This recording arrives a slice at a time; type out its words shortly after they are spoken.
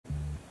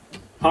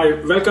Hi,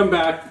 welcome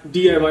back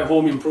DIY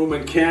Home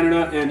Improvement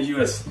Canada and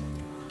US.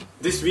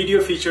 This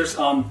video features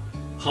on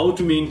how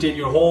to maintain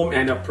your home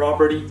and a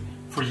property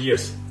for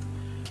years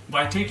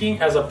by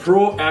taking as a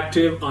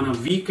proactive on a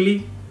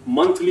weekly,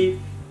 monthly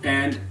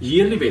and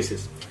yearly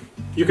basis.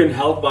 You can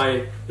help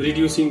by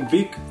reducing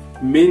big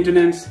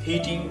maintenance,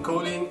 heating,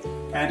 cooling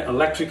and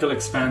electrical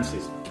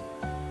expenses.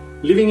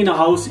 Living in a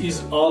house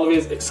is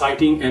always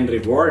exciting and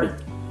rewarding,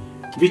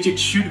 which it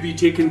should be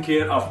taken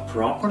care of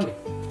properly.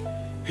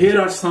 Here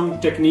are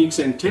some techniques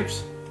and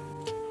tips.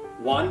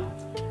 1.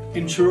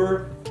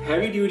 Ensure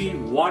heavy-duty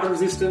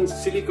water-resistant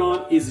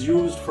silicone is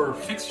used for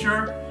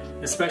fixture,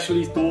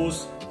 especially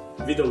those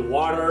with the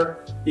water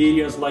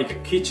areas like a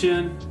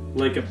kitchen,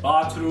 like a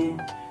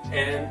bathroom,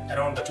 and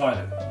around the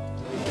toilet.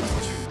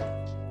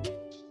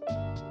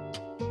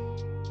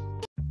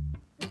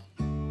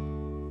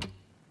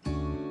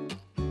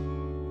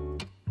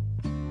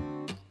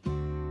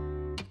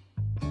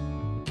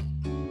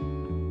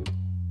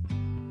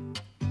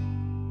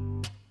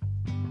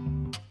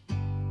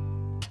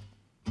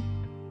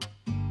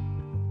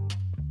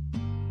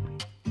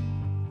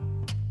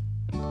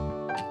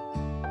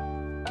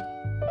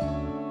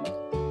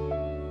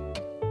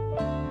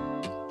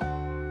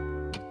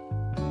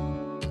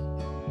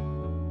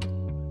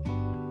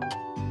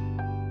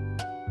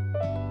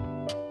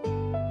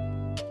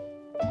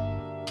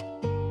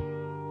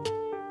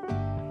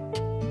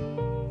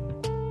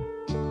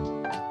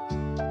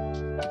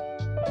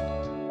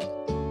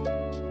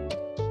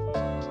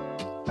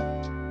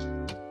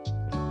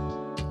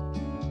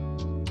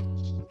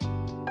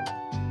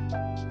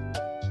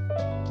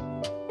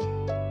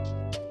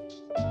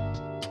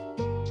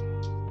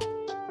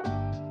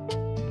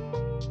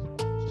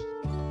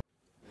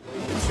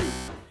 2.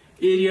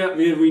 Area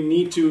where we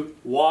need to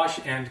wash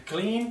and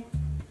clean.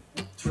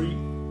 3.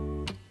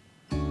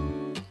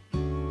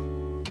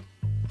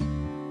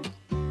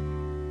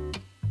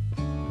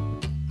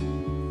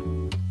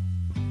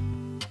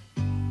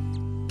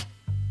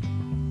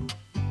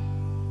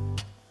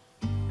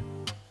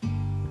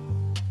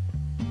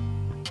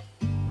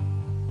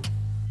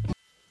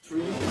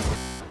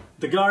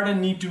 The garden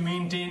need to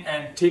maintain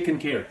and taken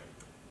care.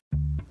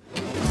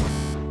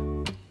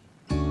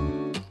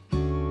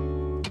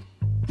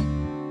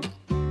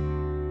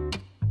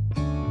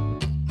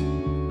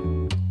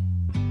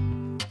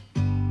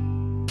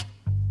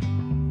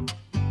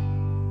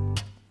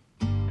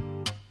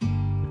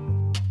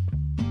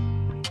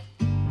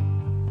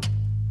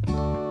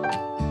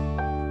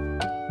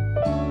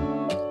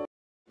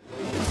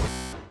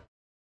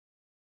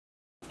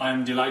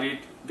 'I'm delighted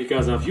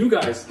because of you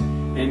guys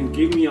and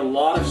give me a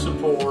lot of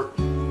support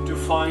to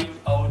find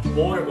out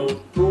more about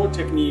pro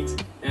techniques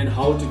and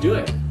how to do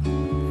it.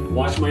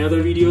 Watch my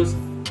other videos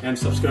and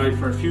subscribe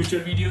for future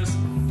videos.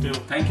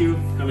 Thank you.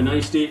 Have a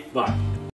nice day. Bye.